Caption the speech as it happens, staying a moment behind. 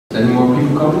Any more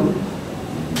people coming?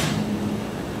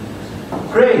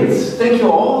 Great, thank you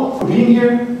all for being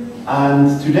here.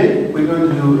 And today we're going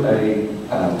to do a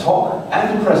talk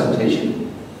and a presentation,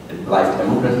 a live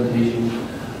demo presentation,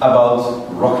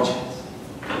 about Rocket.chat.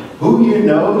 Who here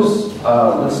knows,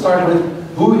 let's start with,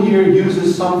 who here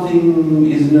uses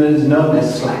something is known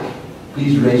as Slack?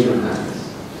 Please raise your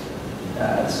hands.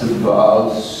 That's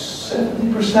about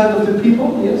 70% of the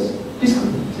people, yes? Please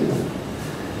come.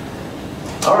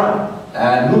 Alright,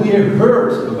 and who here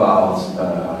heard about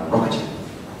Rocket.chat?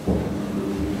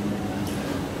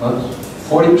 About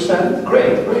 40%?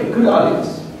 Great, good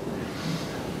audience.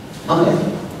 Okay,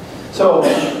 so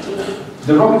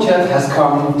the Rocket.chat has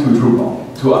come to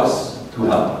Drupal, to us, to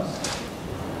help us.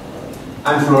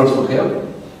 I'm Floris van Geel.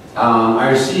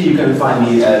 IRC, you can find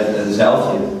me at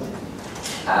idevit,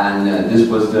 and this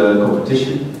was the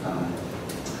competition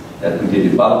that we did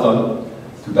in Balaton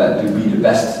to be the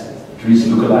best trees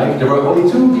lookalike. There were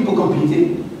only 2 people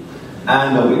competing,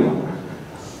 and nobody won.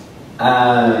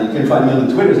 You can find me on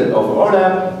the Twitter at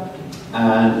OverOLab,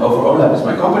 and OverOLab is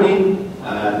my company,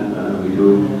 and we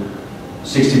do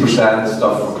 60%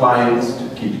 stuff for clients to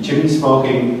keep the chimney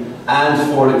smoking, and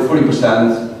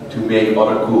 40% to make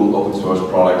other cool open source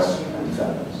products and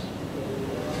developments.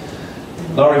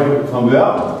 Floris van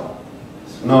Geel,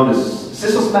 known as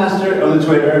Sissles Master on the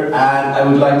Twitter, and I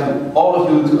would like all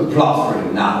of you to applaud for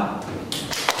him now.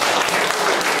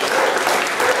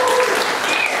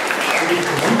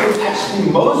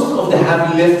 Actually, most of the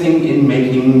heavy lifting in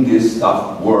making this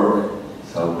stuff work.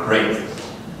 So great.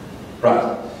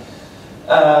 Right.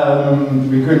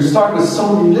 We're going to start with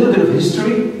some little bit of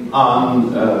history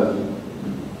on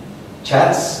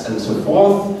chats and so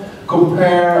forth.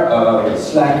 Compare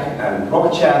Slack and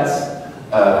Rocket.chat.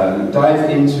 Dive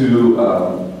into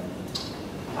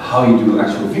how you do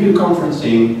actual video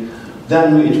conferencing.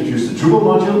 Then we introduce the Drupal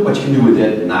module, what you can do with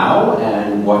it now,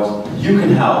 and what you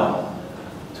can help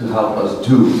us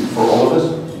do for all of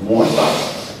us more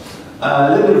stuff.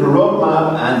 A little bit of a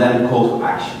roadmap, and then a call to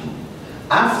action.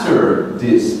 After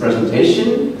this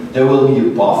presentation, there will be a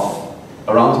buff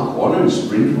around the corner in the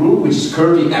sprint room, which is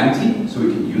currently empty, so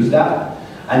we can use that.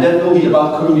 And that will be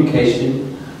about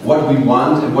communication, what we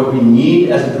want and what we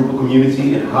need as a Drupal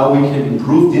community, and how we can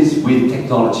improve this with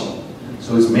technology.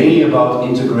 So it's mainly about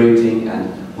integrating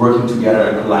and working together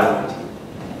and collaborating.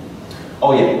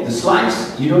 Oh yeah, the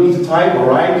slides, you don't need to type or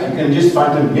write, you can just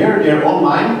find them here. They're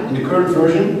online in the current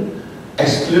version,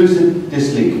 exclusive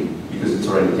this link, because it's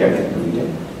already there,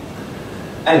 technically.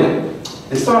 Anyway,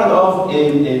 it started off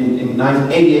in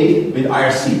 1988 with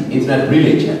IRC, Internet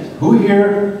Relay Chat. Who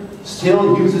here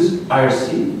still uses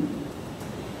IRC?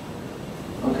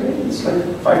 Okay, it's like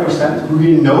 5%. Who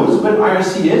here knows what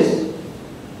IRC is?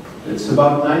 It's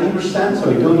about 90%,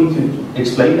 so you don't need to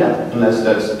explain that, unless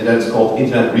that's called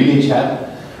Internet Relay Chat.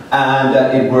 And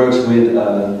it works with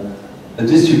a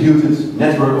distributed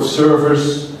network of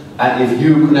servers, and if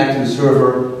you connect to the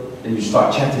server and you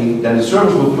start chatting, then the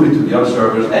servers will put it to the other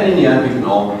servers, and in the end we can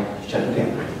all chat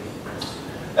together.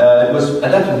 It was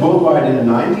adapted worldwide in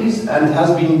the 90s, and it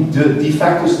has been the de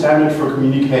facto standard for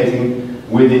communicating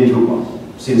within Drupal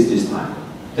since this time.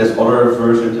 There's other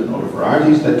versions and other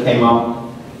varieties that came up,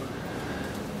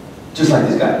 just like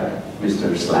this guy,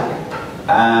 Mr. Slack.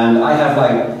 And I have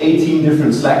like 18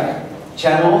 different Slack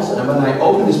channels, and when I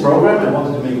open this program, I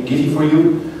wanted to make a Giphy for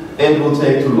you, it will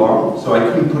take too long, so I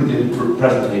couldn't put it in the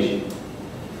presentation.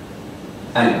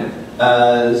 Anyway,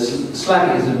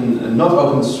 Slack is a not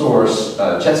open source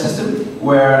chat system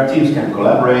where teams can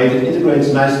collaborate. It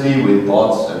integrates nicely with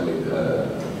bots and with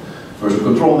version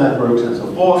control networks and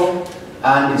so forth,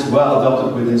 and it's well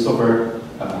adopted within software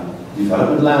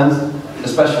development land,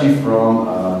 especially from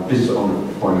a business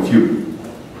owner point of view.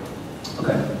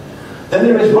 Okay. Then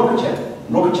there is Rocket.chat.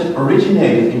 Rocket.chat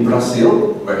originated in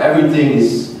Brazil, where everything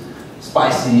is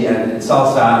spicy and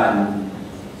salsa and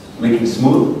making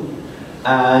smooth.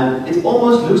 And it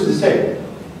almost looks the same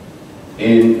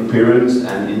in appearance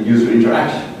and in user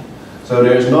interaction. So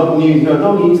there's no need to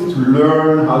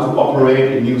learn how to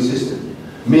operate a new system.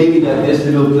 Maybe that this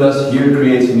little plus here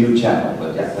creates a new channel,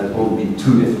 but yeah, that won't be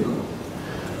too difficult.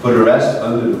 For the rest,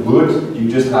 under the hood, you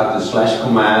just have the /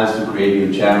 commands to create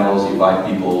new channels, invite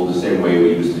people the same way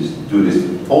we used to do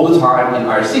this all the time in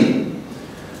IRC.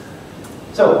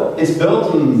 So, it's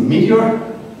built on Meteor,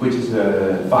 which is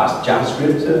a fast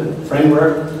JavaScript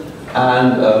framework,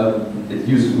 and it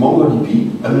uses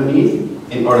MongoDB underneath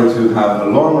in order to have a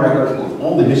long record of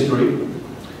all the history.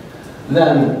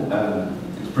 Then,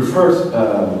 its preferred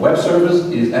web service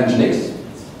is Nginx,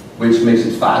 which makes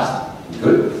it fast and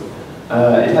good.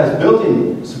 It has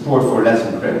built-in support for Let's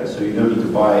Encrypt, so you don't need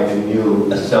to buy a new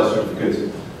SSL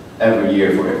certificate every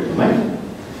year for every domain.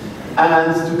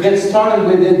 And to get started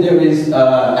with it, there is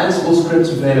Ansible scripts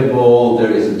available,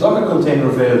 there is a Docker container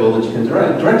available that you can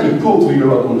directly pull to your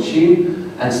local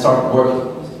machine and start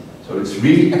working with. So it's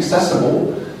really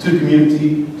accessible to the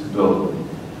community to build with.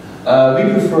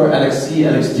 We prefer LXC,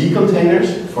 LXD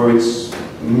containers for it's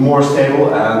more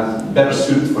stable and better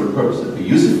suited for the purpose that we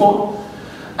use it for.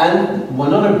 And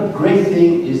one other great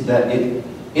thing is that it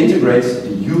integrates the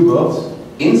U-boat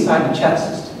inside the chat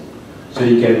system. So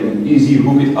you can easily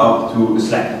hook it up to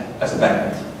Slack as a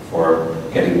backend for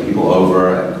getting people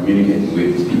over and communicating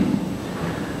with these people.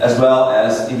 As well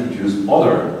as introduce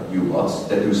other U-bots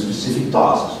that do specific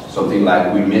tasks. Something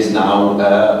like we miss now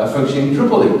a functioning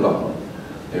Drupal deployment.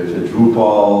 There's a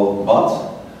Drupal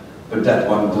bot, but that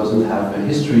one doesn't have a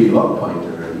history log pointer.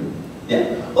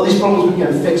 Yeah, all these problems we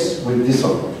can fix with this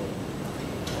software.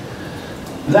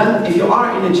 Then, if you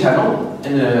are in a channel,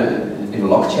 in a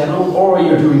log channel, or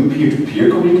you're doing peer-to-peer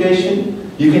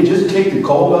communication, you can just click the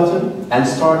call button and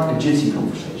start a Jitsi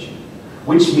conversation.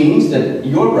 Which means that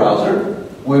your browser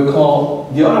will call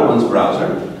the other one's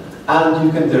browser, and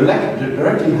you can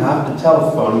directly have a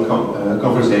telephone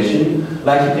conversation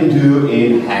like you can do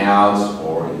in Hangouts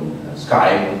or in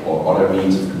Skype or other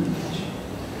means of communication.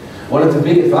 One of the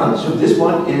big advantages of this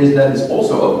one is that it's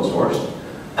also open source.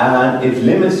 And it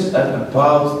limits at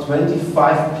about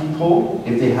 25 people,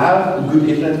 if they have a good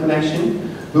internet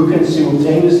connection, who can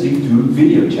simultaneously do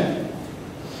video chat.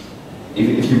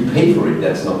 If you pay for it,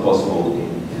 that's not possible in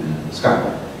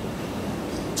Skype.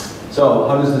 So,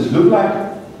 how does this look like?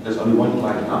 There's only one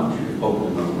client now, you can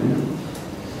open another window.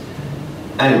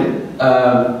 Anyway,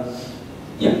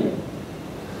 yeah.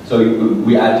 So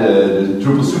we add the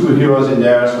Drupal superheroes in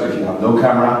there, so if you have no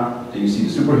camera, then you see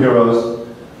the superheroes.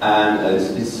 And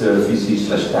it's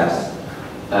VC/test.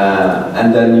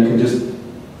 And then you can just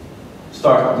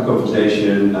start the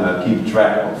conversation, keep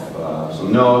track of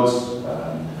some notes.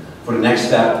 For the next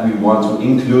step, we want to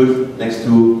include next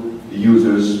to the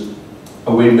users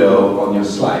a window on your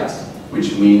slides,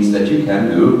 which means that you can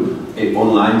do an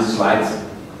online slide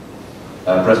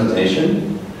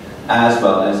presentation as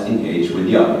well as engage with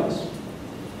the audience.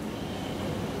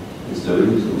 It's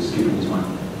dirty, so we're skipping this one.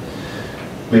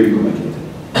 Maybe go back later.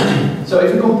 So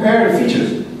if you compare the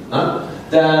features,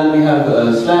 then we have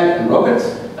Slack and Rocket.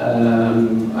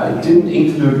 I didn't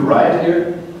include Riot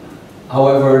here.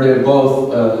 However, they're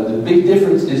both, the big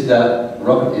difference is that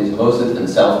Rocket is hosted and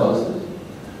self-hosted,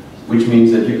 which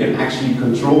means that you can actually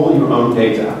control your own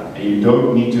data and you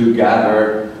don't need to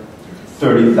gather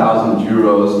 30,000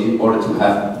 euros in order to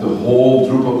have the whole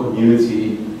Drupal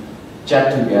community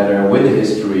chat together with the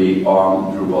history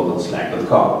on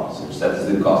drupal.slack.com. So that's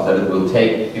the cost that it will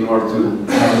take in order to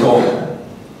have it all there.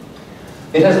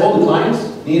 It has all the clients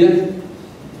needed,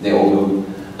 they all do.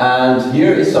 And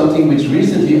here is something which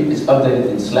recently is updated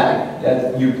in Slack,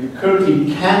 that you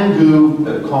currently can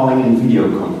do calling and video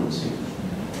conferencing.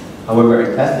 However,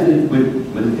 I tested it but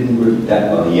it didn't work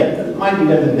that well yet. It might be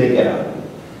that they get out of it.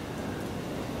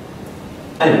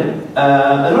 Anyway,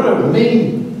 another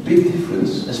main big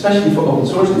difference, especially for open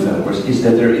source developers, is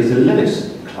that there is a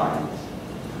Linux client.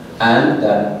 And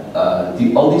that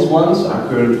all these ones are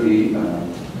currently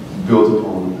built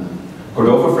upon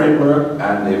Cordova framework,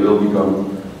 and they will become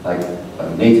like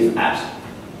native apps.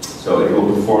 So it will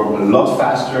perform a lot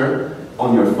faster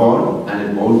on your phone, and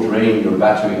it won't drain your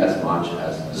battery as much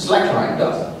as the Slack client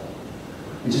does,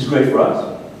 which is great for us.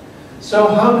 So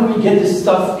how do we get this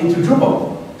stuff into Drupal?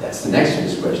 That's the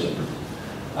next question.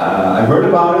 I heard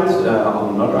about it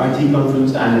on another IT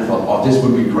conference, and I thought, oh, this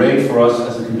would be great for us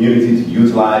as a community to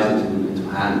utilize and to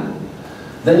handle.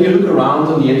 Then you look around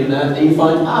on the internet and you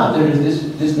find, there is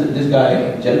this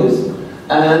guy, Jealous,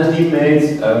 and he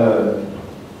made a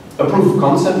proof of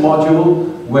concept module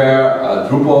where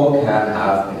Drupal can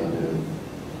have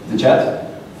the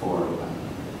chat for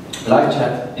live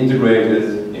chat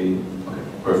integrated in. Okay,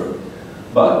 perfect.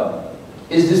 But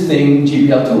is this thing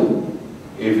GPL2?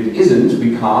 If it isn't,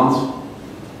 we can't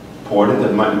port it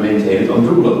and maintain it on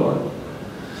Drupal.org.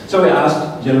 So we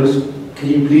asked Jealous, can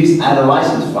you please add a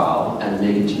license file and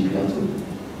make it GPL2?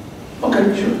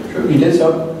 Okay, sure, he did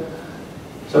so.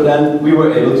 So then we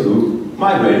were able to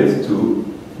migrate it to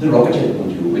the Rocket.chat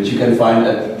module, which you can find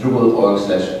at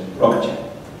drupal.org/Rocket.chat.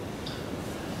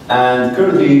 And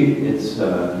currently it's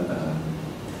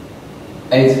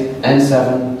 8 and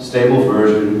 7 stable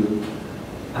version,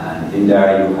 and in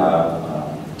there you have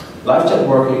live chat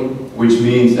working, which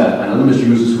means that anonymous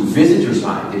users who visit your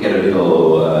site, they get a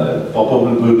little pop-up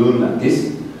balloon like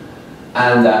this,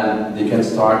 and then they can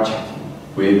start chatting.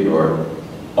 with your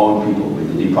own people,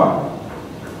 with the department.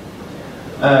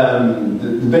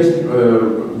 The basic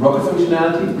Rocket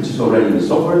functionality, which is already in the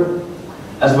software,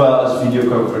 as well as video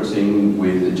conferencing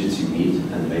with Jitsi Meet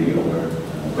and maybe other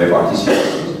WebRTC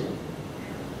systems.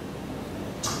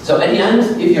 So at the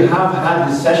end, if you have had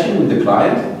this session with the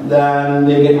client, then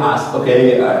they get asked,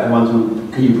 okay,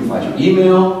 can you provide your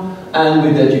email? And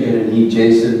with that you get a neat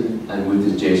JSON, and with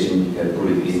this JSON you can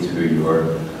put it into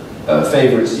your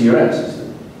favorite CRM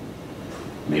system.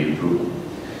 Maybe Drupal.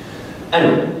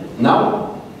 Anyway,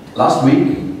 now, last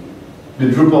week, the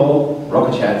Drupal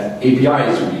Rocket.chat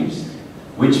API is released,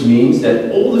 which means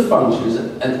that all the functions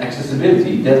and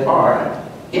accessibility that are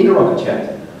in the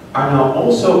Rocket.chat are now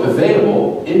also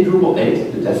available in Drupal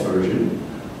 8, the dev version,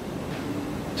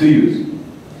 to use.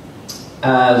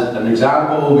 As an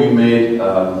example, we made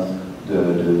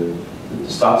the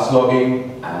status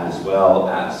logging as well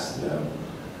as the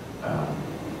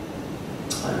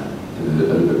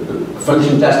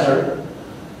function tester,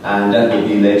 and that will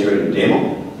be later in the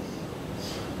demo.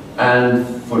 And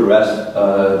for the rest,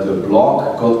 the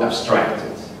blog got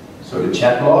abstracted. So the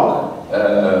chat blog,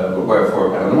 where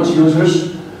for anonymous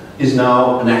users, is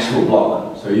now an actual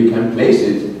blog. So you can place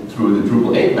it through the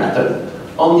Drupal 8 method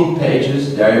on the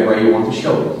pages there where you want to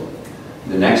show it.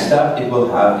 The next step, it will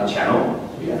have a channel.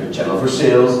 So you have a channel for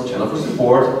sales, a channel for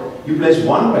support. You place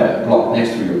one block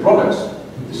next to your products,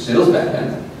 the sales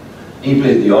backend, and you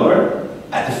place the other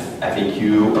at the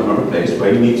FAQ, another place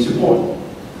where you need support.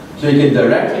 So you can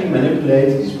directly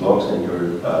manipulate these blocks and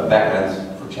your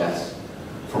backend for chats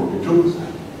from your Drupal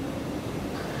side.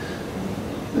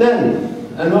 Then,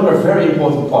 another very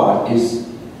important part is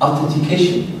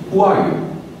authentication. Who are you?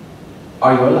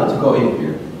 Are you allowed to go in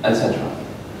here? Etc.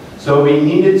 So we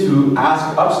needed to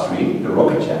ask upstream, the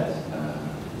Rocket.chat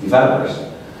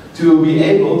developers, to be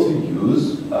able to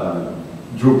use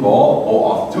Drupal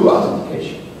or Auth2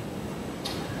 authentication.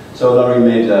 So then we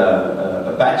made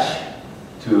a patch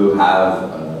to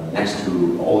have next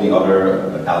to all the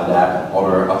other LDAP,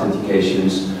 other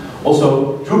authentications,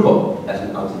 also Drupal as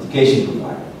an authentication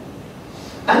provider.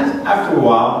 And after a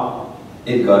while,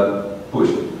 it got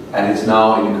pushed, and it's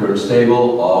now in the current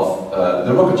stable of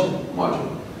the Rocket.chat module.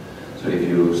 So if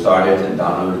you start it and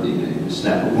download it in the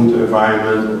Snap Ubuntu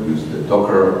environment, or use the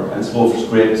Docker or Ansible for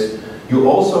scripts, you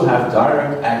also have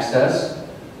direct access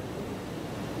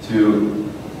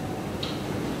to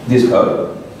this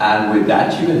code. And with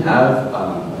that you can have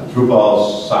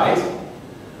Drupal's site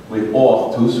with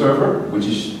Auth2 server, which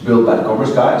is built by the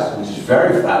commerce guys, which is a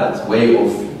very valid way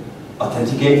of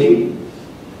authenticating.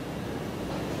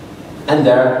 And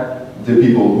there, the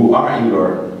people who are in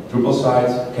your Drupal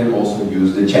site can also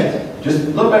use the chat.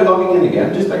 Just not by logging in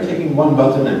again, just by clicking one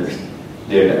button and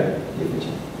they're there.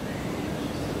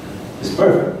 It's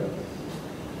perfect.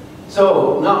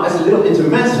 So now, as a little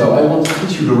intermezzo, I want to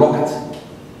teach you the Rocket.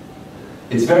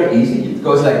 It's very easy. It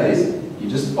goes like this. You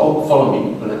just follow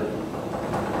me.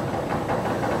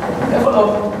 Yeah,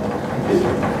 follow.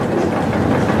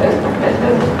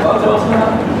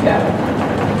 Yeah.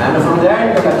 And from there,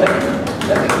 you go like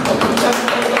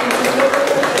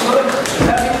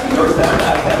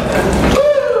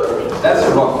that's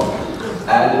a rocket.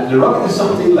 And the rocket is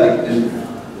something like an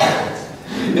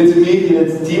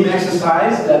intermediate team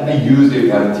exercise that we use if we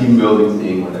have a team building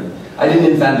thing. I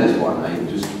didn't invent this one, I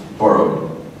just borrowed it.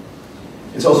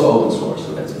 It's also open source,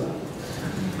 so that's allowed.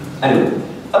 Anyway,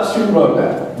 upstream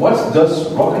roadmap. What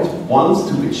does Rocket want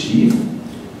to achieve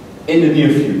in the near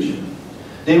future?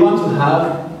 They want to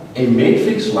have a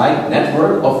matrix-like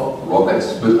network of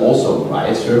rockets, but also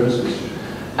riot services,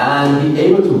 and be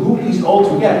able to hook these all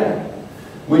together.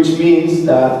 Which means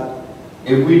that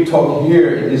if we talk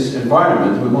here in this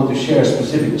environment, we want to share a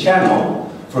specific channel,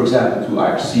 for example to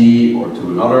IRC or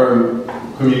to another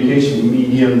communication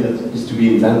medium that is to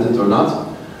be invented or not,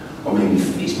 or maybe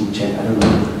Facebook chat, I don't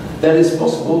know, then it's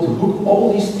possible to hook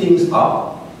all these things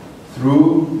up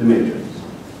through the matrix.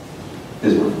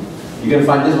 This one. You can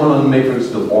find this one on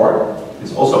matrix.org.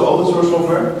 It's also open source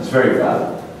software, it's very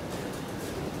valid.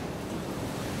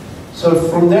 So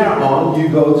from there on, you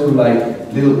go to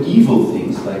like little evil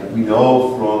things, like we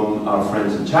know from our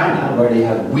friends in China, where they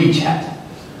have WeChat.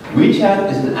 WeChat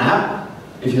is an app.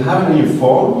 If you have it on your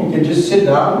phone, you can just sit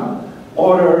down,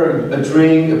 order a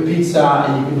drink, a pizza,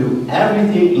 and you can do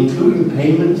everything, including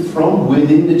payment, from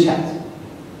within the chat.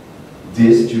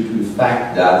 This due to the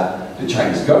fact that the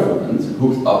Chinese government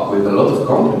hooked up with a lot of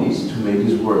companies to make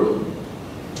this work.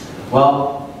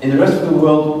 Well, in the rest of the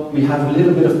world, we have a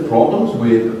little bit of problems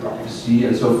with privacy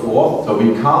and so forth, so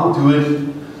we can't do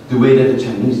it the way that the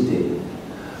Chinese did.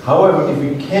 However, if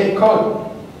we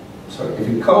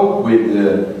cope with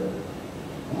the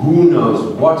who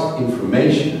knows what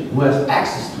information, who has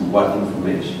access to what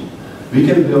information. We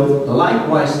can build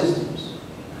likewise systems.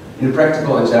 In a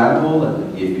practical example that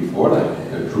I gave before, like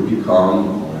Drupal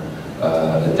or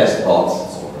a test bot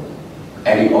or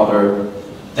any other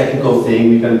technical thing,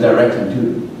 we can directly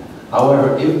do.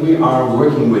 However, if we are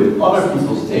working with other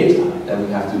people's data, then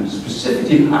we have to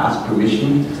specifically ask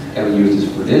permission, can we use this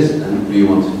for this, and we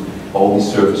want all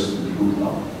these services to be hooked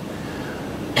up.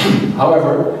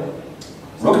 However,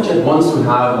 Rocket.chat wants to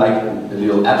have like a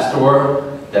little app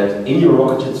store that in your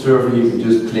Rocket.chat server you can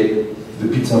just click the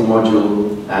pizza module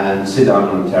and sit down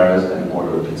on the terrace and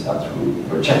order a pizza through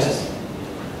your chat system.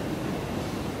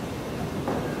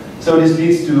 So this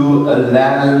leads to a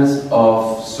land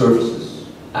of services,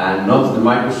 and not the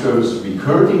microservices we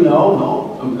currently know,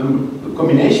 no, a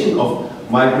combination of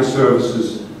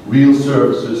microservices, real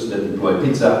services that deploy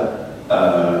pizza,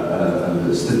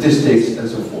 statistics and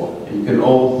so forth. And you can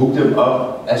all hook them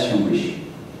up as you wish.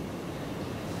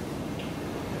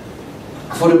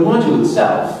 For the module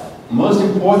itself, most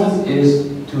important is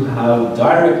to have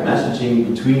direct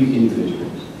messaging between individuals.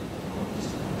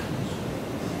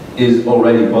 Is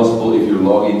already possible if you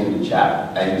log into the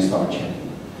chat and you start chatting.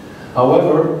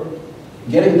 However,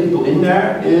 getting people in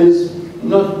there is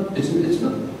not, it's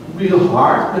not real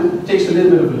hard, but it takes a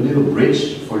little bit of a little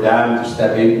bridge for them to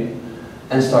step in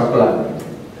and start collaborating.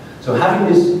 So having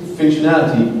this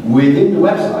functionality within the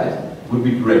website would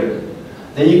be great.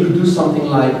 Then you could do something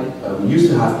like, we used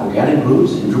to have organic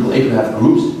groups, in Drupal 8 we have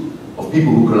groups of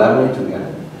people who collaborate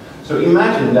together. So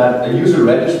imagine that a user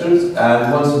registers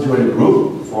and wants to join a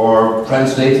group for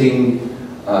translating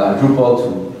Drupal to,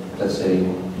 let's say,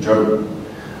 German.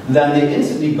 Then they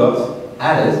instantly got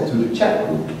added to the chat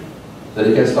group, so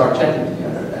they can start chatting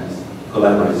together and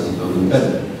collaborate on building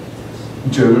better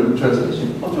German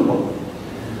translation of Drupal.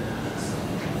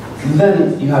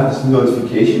 Then you have this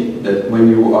notification that when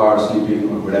you are sleeping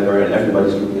or whatever and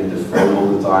everybody's looking at the phone all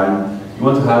the time, you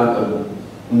want to have a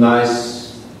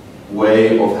nice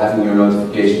way of having your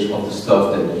notifications of the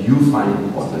stuff that you find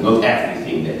important, not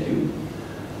everything that you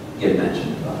get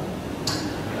mentioned about.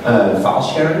 File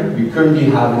sharing, we currently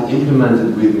have it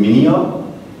implemented with Minio.io,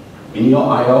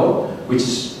 which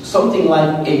is something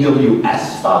like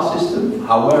AWS file system,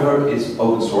 however it's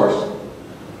open source.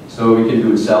 So we can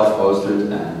do it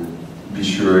self-hosted and be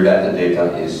sure that the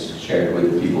data is shared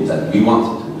with the people that we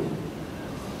want it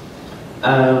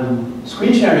to.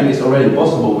 Screen sharing is already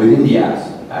possible within the apps,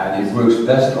 and it works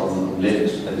best on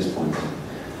Linux at this point.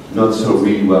 Not so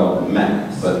really well on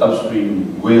Mac, but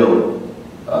Upstream will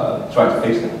try to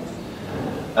fix that.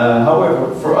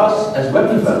 However, for us as web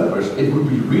developers, it would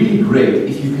be really great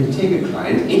if you can take a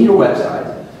client in your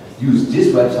website, use this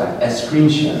website as screen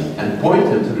sharing, and point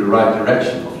them to the right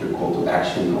direction of your call to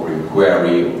action, or your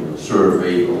query, or your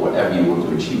survey, or whatever you want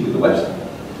to achieve with the website.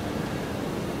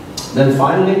 Then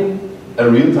finally, a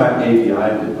real-time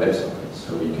API with website.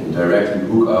 So you can directly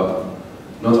hook up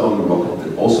not only Rocket,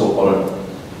 but also other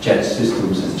chat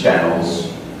systems and channels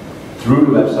through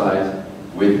the website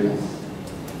with them.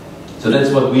 So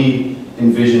that's what we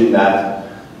envision that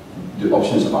the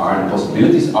options are and the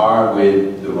possibilities are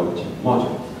with the Rocket.chat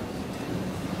module.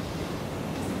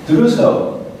 To do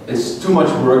so, it's too much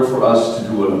work for us to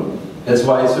do alone. That's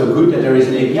why it's so good that there is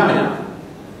an API now.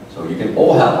 So you can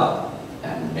all help out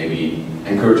and maybe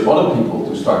encourage other people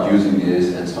to start using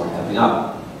this and start helping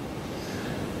out.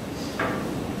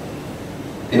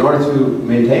 In order to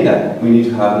maintain that, we need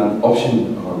to have an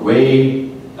option or a way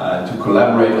to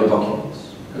collaborate on documents,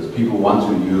 because people want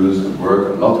to use and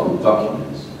work a lot with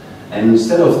documents. And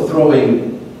instead of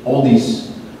throwing all these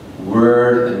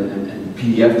Word and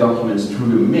PDF documents through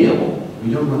the mail, we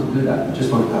don't want to do that. We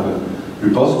just want to have a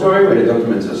repository where the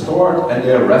documents are stored and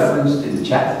they are referenced in the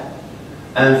chat.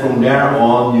 And from there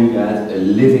on, you get a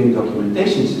living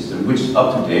documentation system which is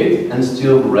up to date and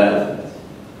still relevant.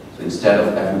 So instead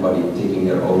of everybody taking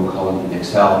their own column in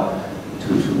Excel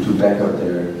to back up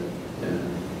their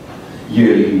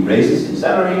yearly raises in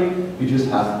salary, you just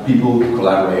have people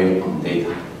collaborating on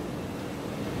data.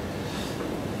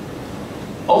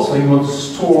 Also, you want to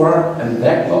store and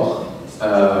backlog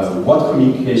what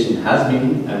communication has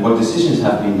been and what decisions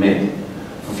have been made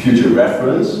for future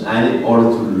reference and in order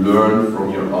to learn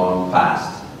from your own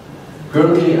past.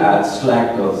 Currently at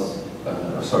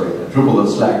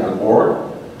Drupal.slack.org,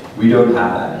 we don't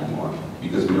have that anymore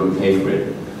because we don't pay for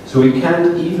it. So we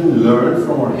can't even learn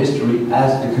from our history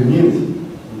as a community.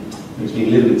 Makes me a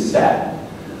little bit sad.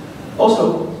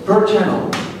 Also, per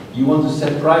channel, you want to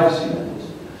set privacy levels.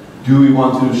 Do we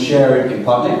want to share it in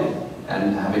public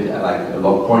and have it like a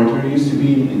log pointer used to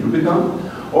be in Drupal?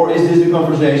 Or is this a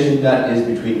conversation that is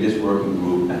between this working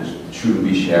group and shouldn't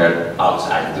be shared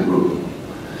outside of the group?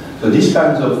 So these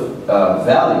kinds of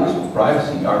values of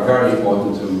privacy are very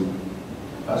important to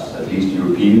us, at least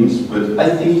Europeans, but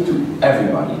I think to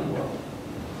everybody in the world.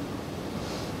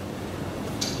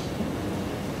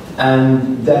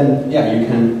 And then, yeah, you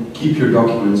can keep your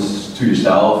documents to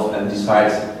yourself and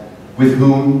decide with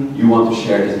whom you want to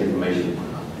share this information.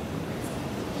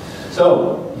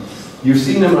 So, you've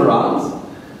seen them around.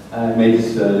 I made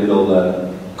this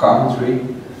little carpentry,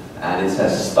 and it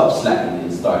says stop slacking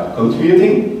and start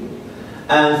contributing.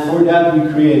 And for that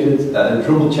we created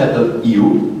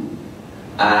Drupal.chat.eu.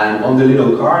 And on the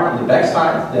little card on the back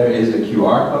side there is a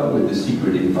QR code with the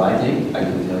secret inviting, I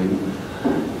can tell you.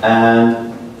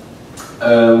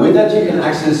 And with that you can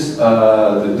access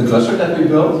the cluster that we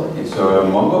built. It's a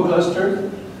Mongo cluster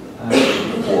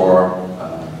for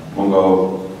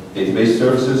Mongo database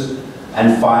services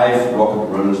and 5 Rocket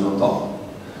runners on top.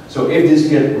 So if this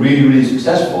gets really, really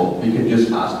successful, you can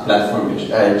just ask Platform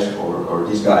Edge or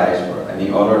these guys or any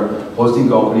other hosting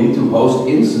company to host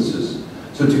instances.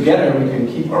 So together we can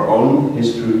keep our own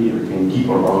history, we can keep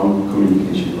our own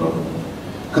communication going.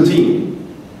 Continue.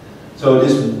 So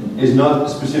this is not a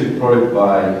specific product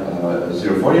by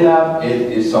 040 Lab, it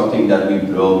is something that we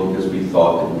built because we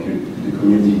thought the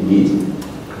community needed.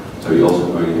 So you're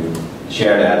also going to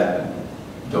share that,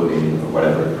 donate it, or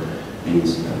whatever it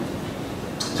means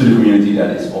to the community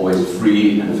that is always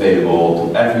free and available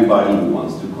to everybody who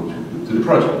wants to contribute to the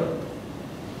project.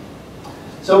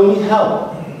 So we need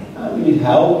help. We need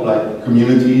help, like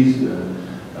communities.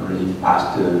 I already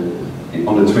asked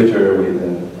on the Twitter with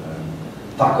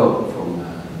Taco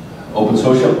from Open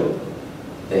Social.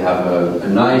 They have a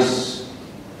nice,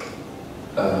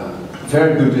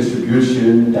 very good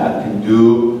distribution that can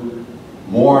do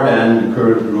more than the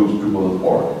current groups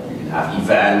Drupal.org. You can have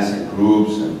events and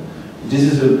groups. And this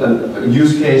is a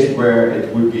use case where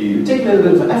it would be take a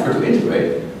little bit of effort to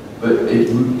integrate, but it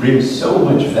would bring so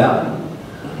much value.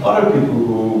 Other people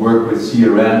who work with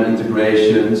CRM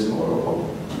integrations or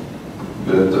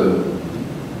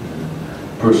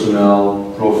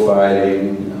personnel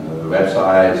profiling,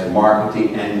 websites,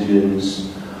 marketing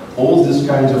engines, all these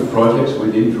kinds of projects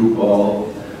within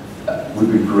Drupal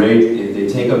would be great if they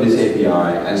take up this API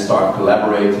and start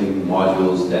collaborating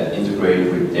modules that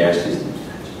integrate with their systems,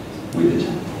 with it.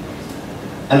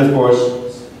 And of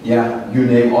course, yeah, you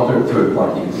name other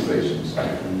third-party integrations. I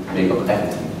can make up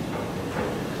everything.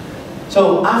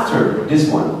 So after this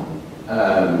one,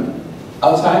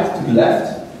 outside to the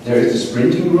left, there is the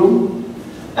sprinting room,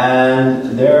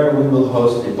 and there we will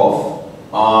host a POF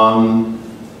on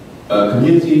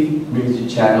community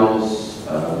channels,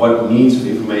 what needs of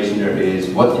information there is,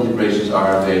 what integrations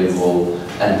are available,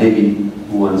 and maybe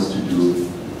who wants to do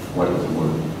whatever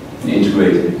work, and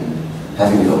integrating and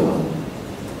having it all done.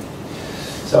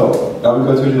 So now we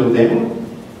go to a little demo.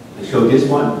 I show this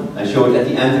one, I show it at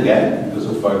the end again, because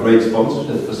of our great sponsors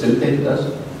that facilitated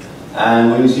us.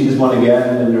 And when you see this one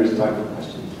again, then there is time for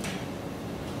questions.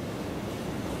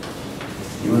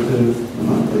 You want to?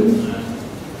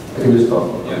 I can just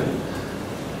talk. Yeah.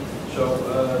 So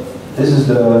this is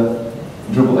the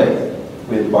Drupal 8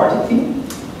 with Bartik team,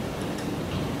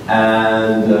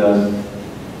 and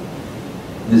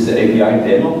this is the API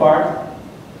demo part.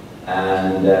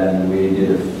 And then we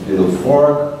did a little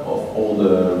fork of all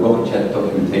the Rocket.chat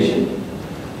documentation,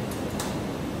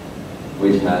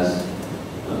 which has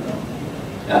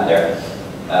there.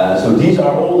 So these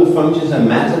are all the functions and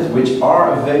methods which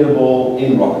are available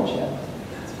in Rocket.chat.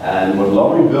 And what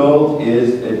Laurie built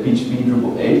is a PHP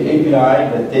Drupal 8 API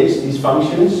that takes these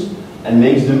functions and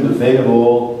makes them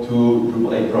available to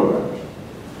Drupal 8 programmers.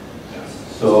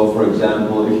 So, for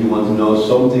example, if you want to know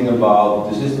something about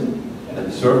the system and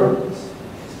the server,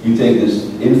 you take this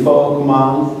info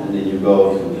command and then you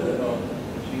go to the...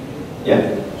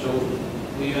 Yeah? So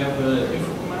we have an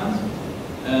info command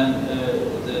and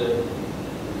the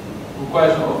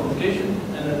requires no authentication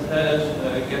and it has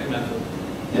a get method.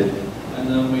 Yeah. And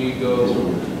then we go...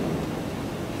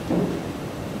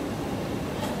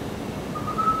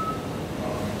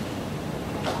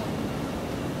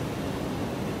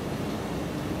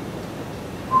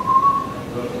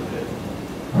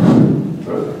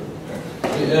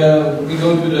 we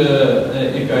go to the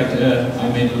API, I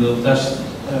made a little test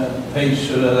page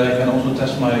so that I can also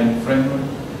test my framework.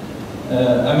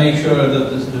 I make sure that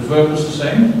the verb is the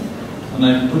same, and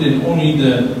I put in only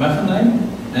the method name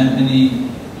and any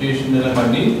JSON that I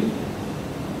might need.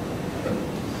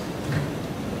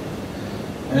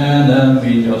 And then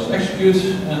we just execute,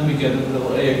 and we get a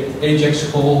little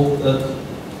Ajax call that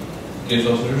gives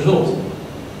us the result.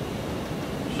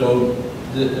 So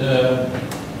the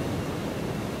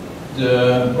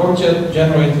Rocket.chat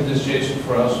generated this JSON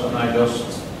for us, and I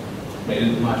just made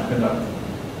it my product.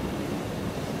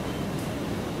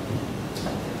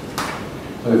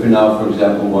 So if you now, for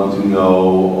example, want to know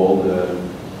all the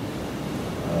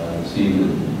see the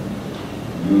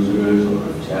users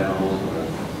or channels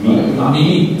or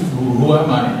me, who am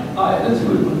I? Ah, yeah, that's a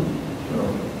good one. So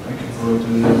I can go to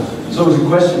this. It's always a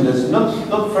question that's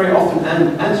not very often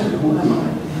answered. Who am I?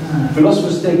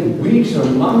 Philosophers take weeks or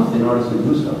months in order to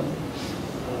do so.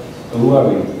 So who are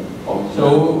we? So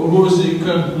who is the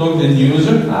current logged in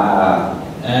user?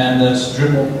 And that's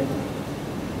Drupal.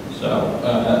 So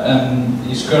and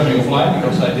he's currently offline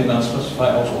because I did not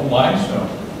specify also online. So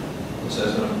it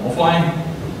says offline.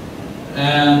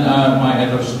 And my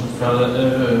address is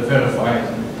verified.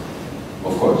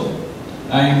 Of course.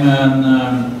 I'm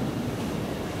an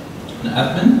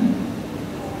admin,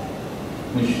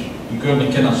 which you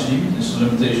currently cannot see. This is a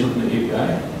limitation of the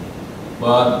API.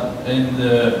 But in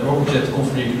the Rocket.chat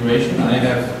configuration, I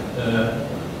have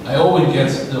I always get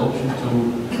the option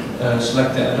to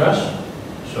select the address.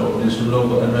 So this is the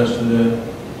local address to the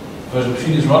virtual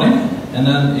machine is running. And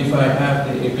then if I have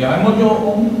the API module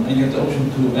on, I get the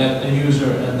option to add a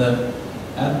user and the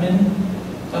admin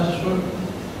password.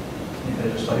 If I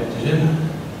just type this in.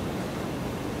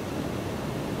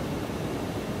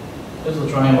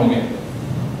 Let's try and log in.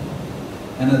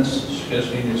 And it's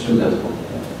scarcely successful.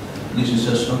 This is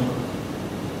successful.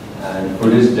 And for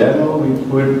this demo, we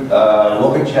put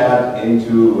Rocket.chat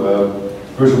into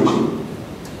virtual machine.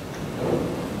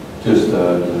 Just the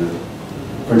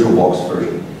VirtualBox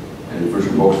version. In the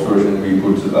VirtualBox version, we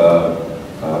put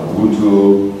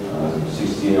Ubuntu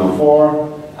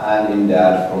 16.04, and in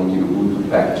that, from the Ubuntu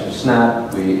package of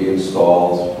Snap, we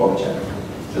installed Rocket.chat,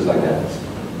 just like that.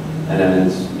 And then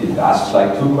it asks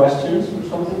like 2 questions or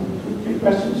something, 3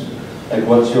 questions. Like,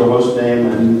 what's your host name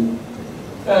and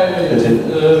that's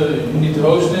it. You need the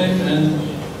host name and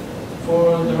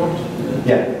for the Rocket.chat.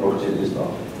 Yeah, Rocket.chat is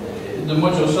installed. The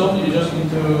module itself, you just need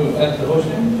to add the host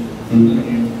name.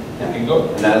 Mm-hmm. You go.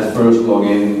 And then first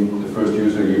login, the first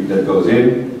user that goes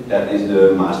in, that is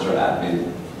the master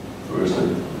admin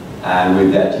person. And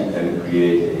with that you can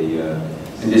create a,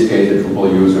 in this case, a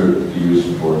Drupal user to use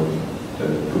for the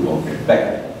Drupal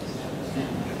backend.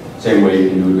 Same way you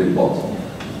can do it with bot.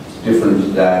 It's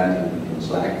different than in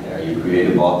Slack. There you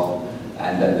create a bot,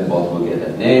 and then the bot will get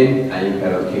a name, and you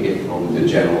cannot kick it from the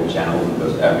general channel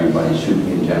because everybody should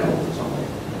be in general for something.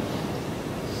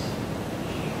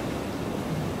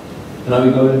 Now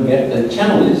we go and get the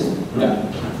channel list. Yeah.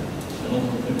 Channel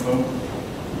info.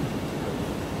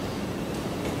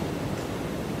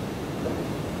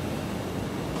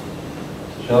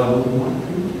 Shall I go to one?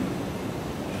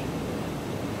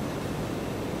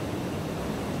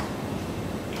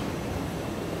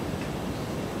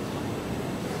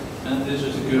 And this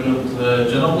is the current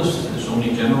general list. It's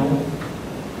only general,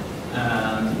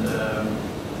 and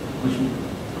which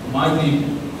might be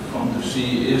fun to see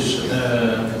is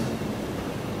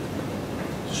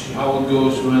how it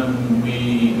goes when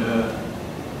we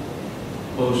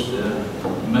post a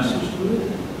message to it.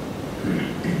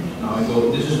 Now I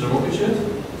go, this is the Rocket.chat,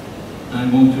 and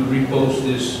I'm going to repost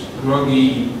this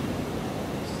groggy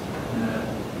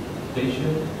page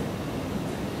here.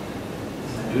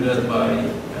 I do that by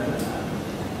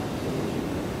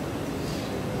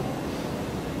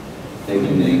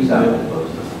taking the example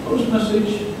post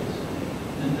message,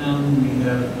 and then we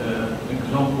have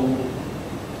example.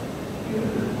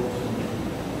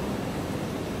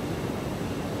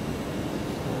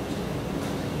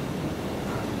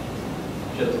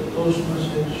 Get the post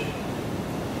message,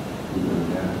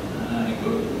 and I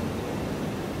go.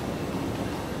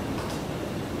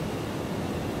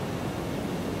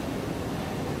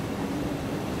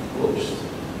 Post,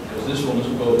 because this one is a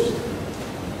post.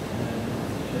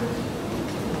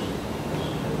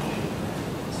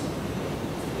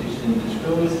 Paste in this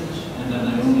code, and then I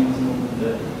only remove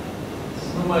that.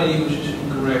 When my use is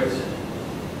incorrect,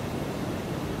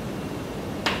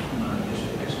 and I just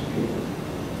execute it.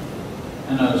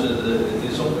 And now it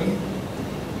did something.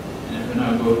 And if we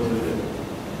now go to this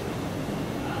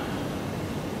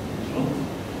one,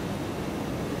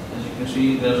 as you can see,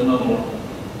 there's another one.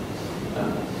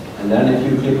 And then if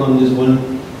you click on this one,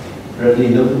 Bradley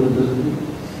Hilton, what does it do?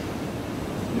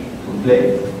 Play.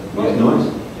 Make noise?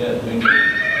 Yeah, doing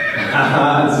Haha,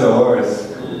 it's a horse.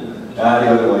 Ah, the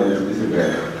other one is a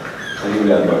bear. I knew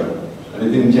that one. But I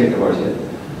didn't check the horse yet.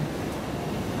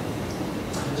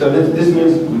 So this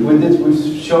means, with this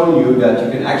we've shown you that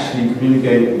you can actually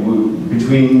communicate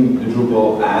between the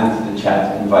Drupal and the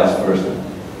chat and vice versa.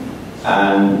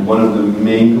 And one of the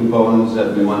main components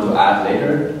that we want to add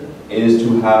later is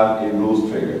to have a rules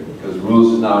trigger, because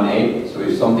rules is now an ape. So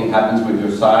if something happens with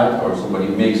your site, or somebody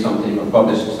makes something or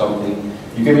publishes something,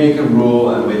 you can make a rule,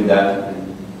 and with that you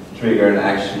can trigger an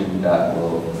action that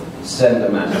will send a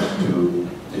message to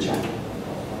the channel.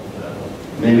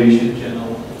 Maybe we should.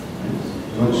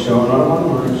 You want to show another one,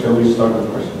 or shall we start with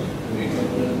questions?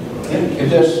 Yeah. If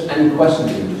there's any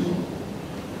questions.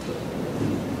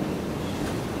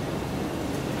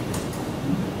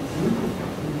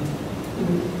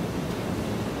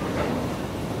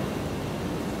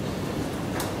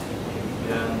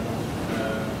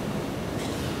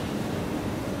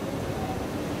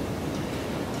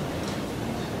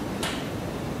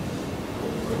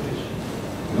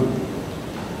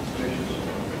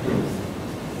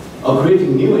 Oh,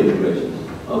 creating new integrations.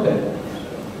 Okay.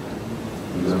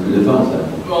 You're going to advance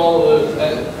that. Well,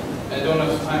 I don't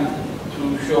have time to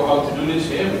show how to do this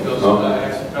here because I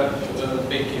have to prep a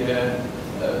big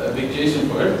JSON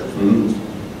for it.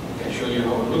 I can show you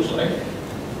how it looks like.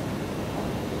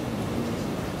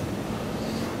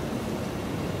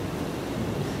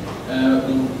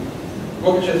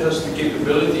 Rocket.chat has the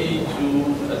capability to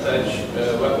attach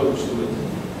webhooks to it.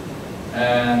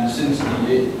 And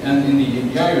in the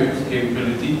API we have the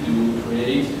capability to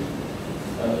create,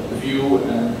 view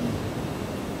and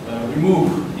remove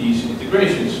these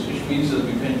integrations, which means that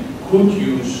we could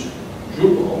use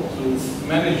Drupal to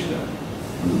manage them.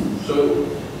 So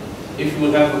if you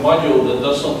would have a module that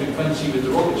does something fancy with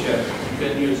the Rocket.chat, you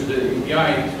can use the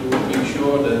API to make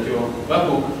sure that your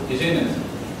webhook is in it.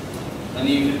 And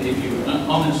even if you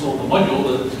uninstall the module,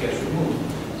 that it gets removed.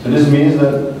 So this means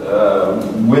that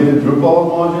with the Drupal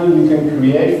module, you can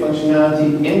create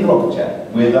functionality in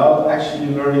Rocket.chat without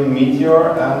actually learning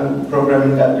Meteor and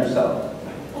programming that yourself.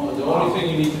 The only thing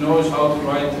you need to know is how to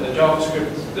write a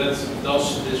JavaScript that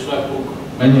does this webhook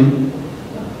magic.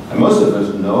 And most of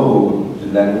us know the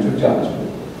language of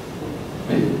JavaScript.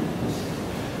 Maybe.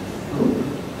 Cool.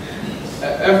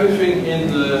 Everything in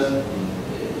the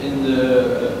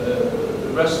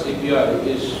REST API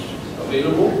is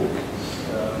available.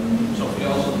 Something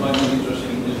else that might be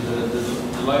interesting is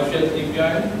the live chat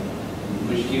API,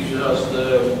 which gives us the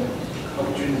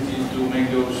opportunity to make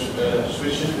those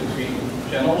switches between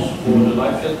channels for the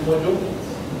live chat module.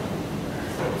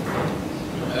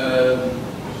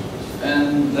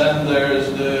 And then there is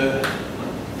the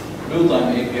real-time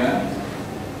API,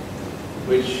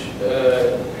 which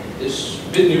is a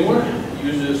bit newer,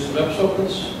 uses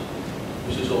WebSockets,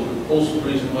 which is also the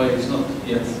reason why it's not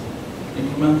yet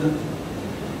implemented.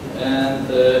 And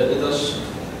it does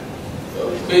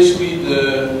basically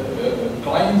the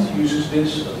client uses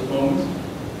this at the moment.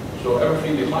 So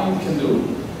everything the client can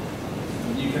do,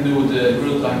 you can do with the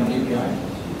real-time API.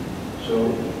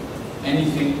 So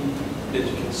anything that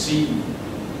you can see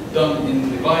done in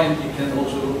the client, you can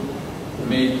also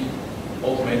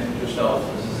automate it yourself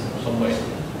in some way.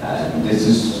 And this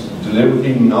is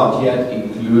deliberately not yet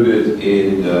included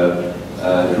in the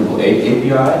Drupal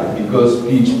 8 API, because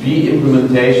PHP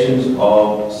implementations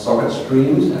of socket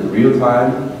streams and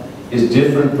real-time is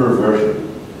different per version.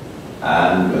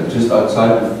 And just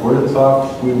outside before the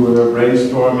talk, we were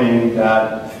brainstorming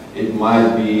that it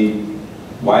might be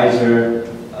wiser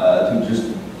to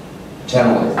just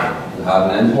channel it. You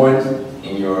have an endpoint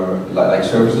in your, like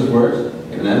services works,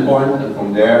 you have an endpoint, and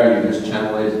from there you just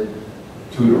channel it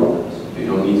to the rocket. You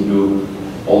don't need to do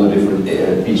all the different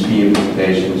PHP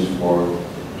implementations for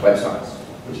websites,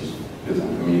 which is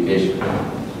real-time communication.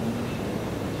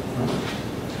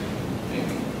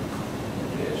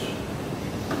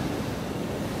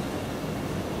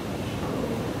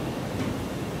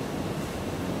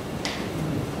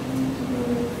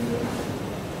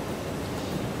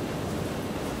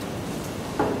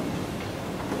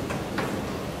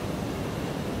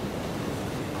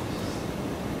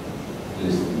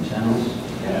 List of channels.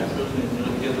 Yeah, first you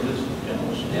get the list of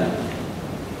channels. Yeah.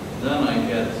 Then I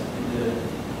get the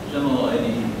channel ID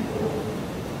for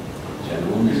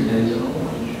Channel in this case.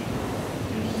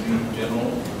 which is the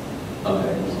general.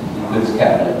 Okay. Let's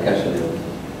catch it.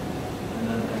 And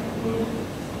then I can go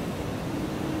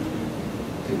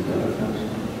Take the other function.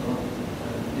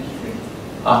 history.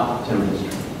 Channel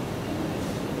history.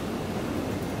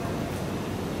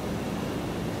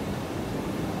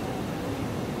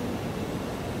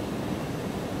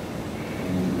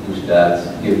 Push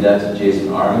that, give that to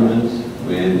JSON arguments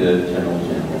with the channel.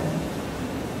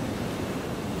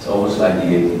 It's almost like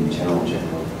the channel.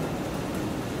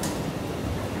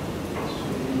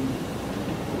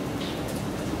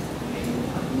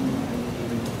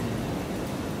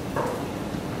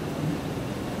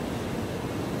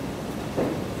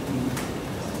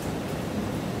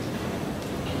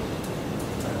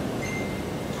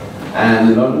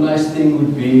 And another nice thing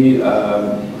would be, in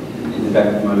the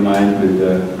back of my mind with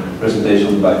the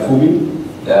presentation by Fumi,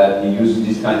 that he uses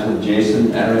these kinds of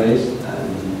JSON arrays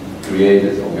and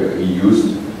created, or he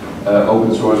used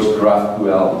open source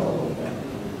GraphQL.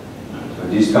 So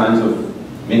these kinds of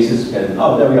mixes can,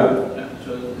 oh, there we are. Yeah,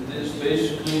 so this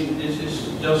basically, this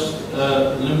is just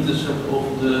a limited set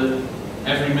of the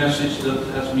every message that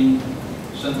has been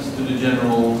sent to the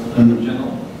general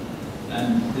channel.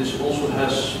 And this also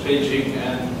has paging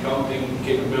and counting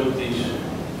capabilities.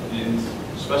 We didn't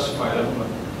specify them, but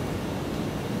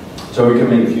So we can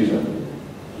make a fuse up.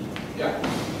 yeah.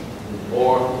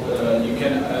 Or you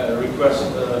can request,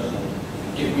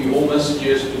 give me all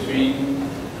messages between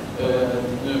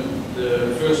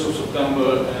the 1st of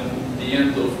September and the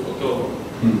end of October.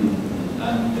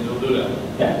 And it will do that.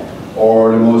 Yeah.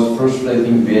 Or the most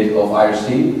frustrating bit of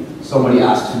IRC, somebody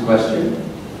asks a question,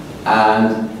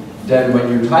 and then when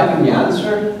you're typing the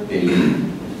answer, they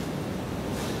leave.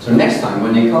 So next time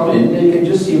when they come in, they can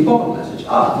just see a pop-up message.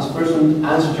 Ah, this person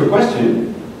answered your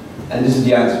question, and this is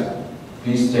the answer.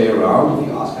 Please stay around if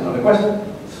you ask another question.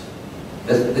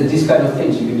 These kind of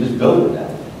things, you can just build with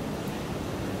that.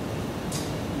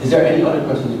 Is there any other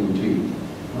questions in between?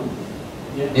 No?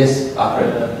 Yeah. Yes,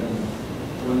 Alfred.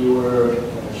 When you were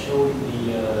showing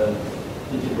the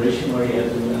integration where you had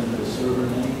to enter the server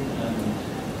name and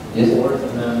Yes. port,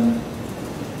 and then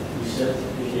you said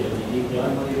if you have the API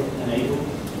module enabled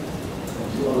and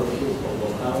 2 other fields pop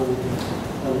up,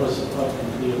 how was it quite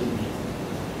unclear to me?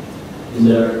 Is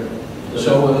there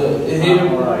So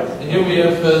here we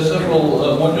have several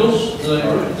modules.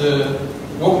 The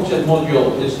Rocket.chat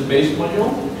module is the base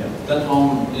module. Yeah. That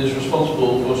one is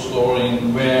responsible for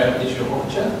storing where is your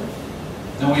Rocket.chat.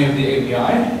 Then we have the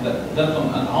API. That one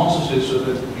enhances it so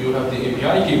that you have the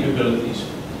API capabilities,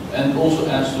 and also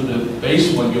adds to the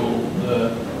base module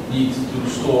the need to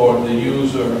store the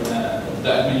user, the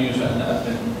admin user, and the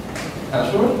admin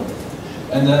password.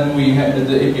 And then we have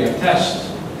the API test.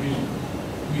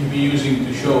 We'll be using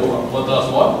to show what does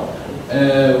what.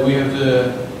 We have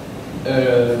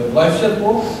the live chat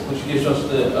block, which gives us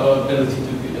the ability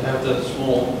to have that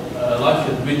small live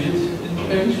chat widget in the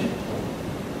page,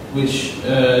 which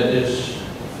is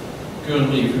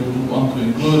currently, if you want to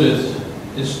include it,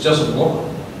 it's just a block.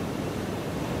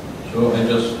 So I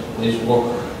just this block.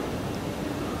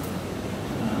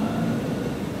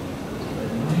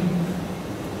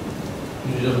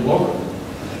 It's just a block,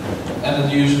 and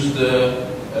it uses the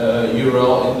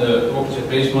URL in the Rocket.chat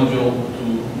base module to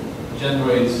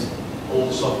generate all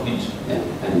the stuff it needs. Yeah.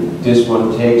 And this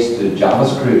one takes the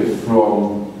JavaScript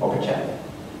from Rocket.chat.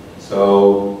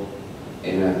 So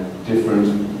in a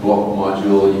different block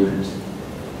module, you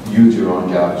could use your own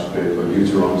JavaScript or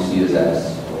use your own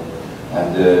CSS, or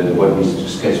have the what we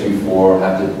sketched before,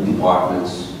 have the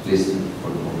departments listed.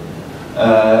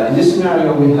 In this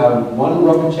scenario, we have one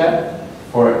Rocket.chat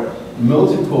for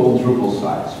multiple Drupal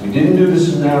sites. We didn't do the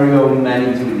scenario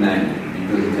many to many,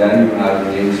 because then you have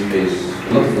namespace,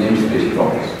 a lot of namespace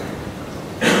problems.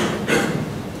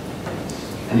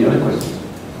 Any other questions?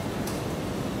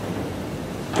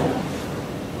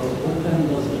 what then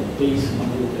does the base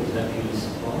module exactly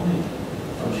supply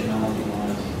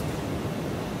functionality-wise?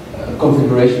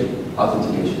 Configuration,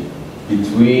 authentication,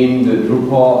 between the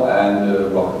Drupal and the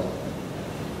Rocket.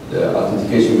 The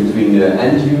authentication between the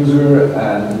end user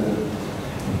and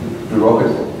the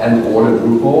Rocket and or the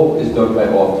Drupal is done by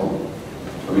auth.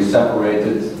 So we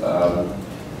separated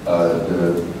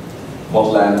the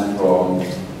botland from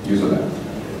userland.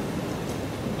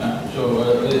 So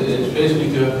it's basically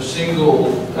to have a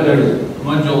single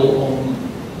module on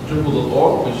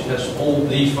Drupal.org, which has all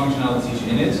these functionalities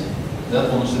in it.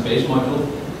 That one is the base module,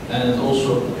 and it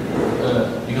also,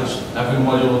 because having a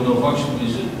module with no function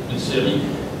is a bit silly,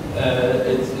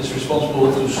 it is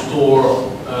responsible to store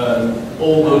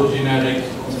all those generic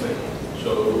config.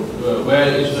 So where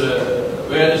is the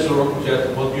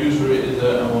Rocket.chat, what user is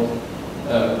there, and what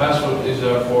password is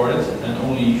there for it, and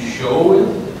only show it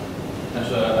as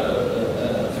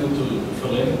a field to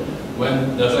fill in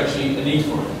when there's actually a need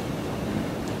for it.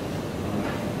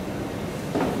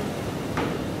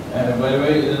 And by the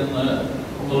way, then,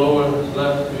 on the lower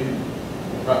left, we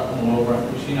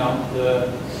see now the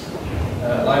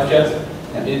live chat.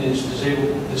 It is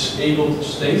disabled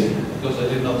state because I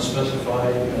did not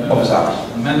specify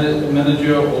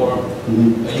manager or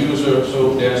a user,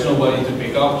 so there's nobody to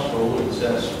pick up. So it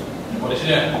says what is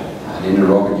there. And in the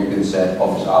Rocket, you can set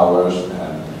office hours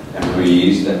and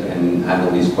employees that can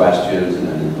handle these questions, and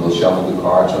then it will shuffle the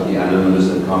cards of the anonymous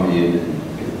that come in.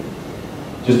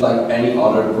 Just like any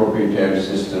other proprietary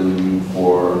system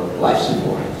for life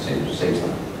support, same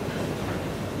stuff.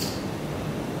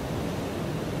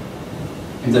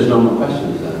 If there's no more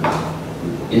questions,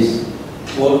 yes?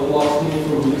 What blocks me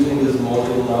from using this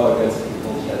module now against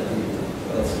Drupal.chat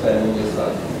and expanding your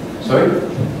site? Sorry?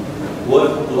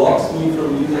 What blocks me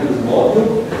from using this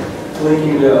module,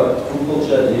 linking the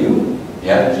Drupal.chat view,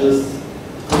 Yeah. and just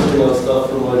pushing out stuff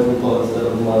from my Drupal instead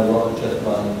of my Rocket.chat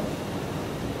client?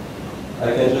 I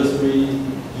can just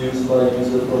reuse my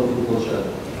user from Drupal.chat.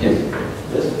 Yes.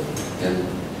 Yes? Yes.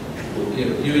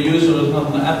 Your user is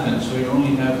not an admin, so you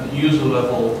only have user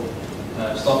level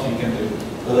stuff you can do.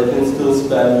 But I can still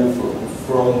spam you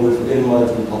from within my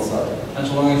Drupal site. As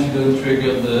long as you don't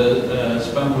trigger the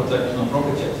spam protection of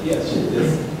Rocket.chat, yes.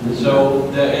 Yes. So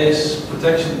there is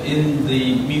protection in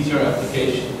the Meteor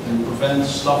application to prevent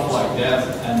stuff like that,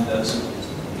 and that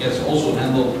gets also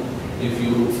handled if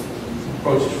you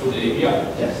approach it through the API.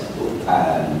 Yes.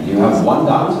 And you have one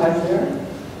downside there,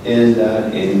 is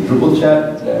that in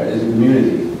Drupal.chat there is a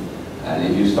community. And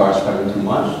if you start spamming too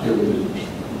much, they will just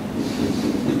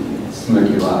smack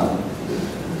you out.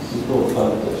 It's not a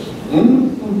fun question.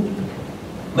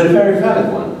 But a very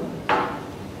valid one.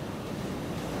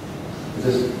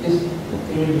 Because, yes.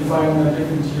 Can you define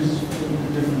different uses for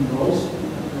different roles?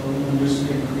 One user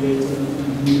can create a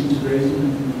new integration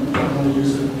and another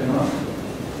user cannot.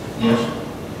 Yes.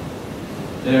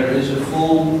 There is a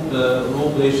full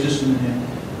role-based system in here.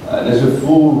 There's a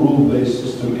full rule-based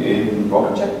system in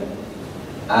Rocket.chat.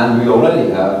 And we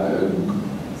already have a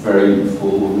very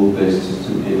full rule-based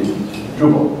system in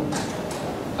Drupal.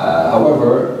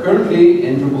 However, currently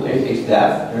in Drupal 8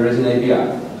 dev, there is an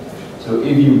API. So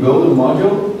if you build a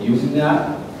module using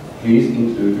that, please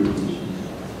include your permissions.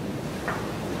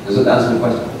 Does that answer the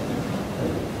question?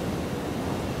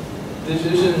 This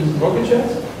is in Rocket.chat,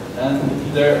 and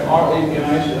there are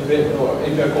APIs available, or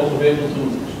API calls available to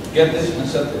get this and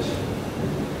set this.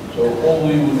 So all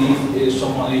we would need is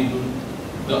somebody who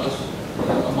does a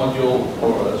module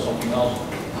or something else,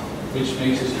 which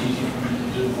makes it easy for me to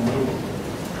do from Drupal.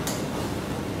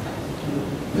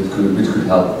 Which could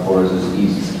help Floris's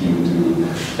easy scheme to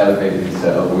elevate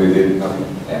itself within nothing.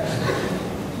 Yeah.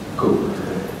 Cool.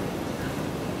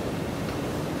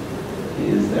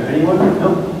 Is there anyone? No?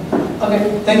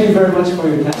 Okay, thank you very much for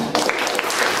your time.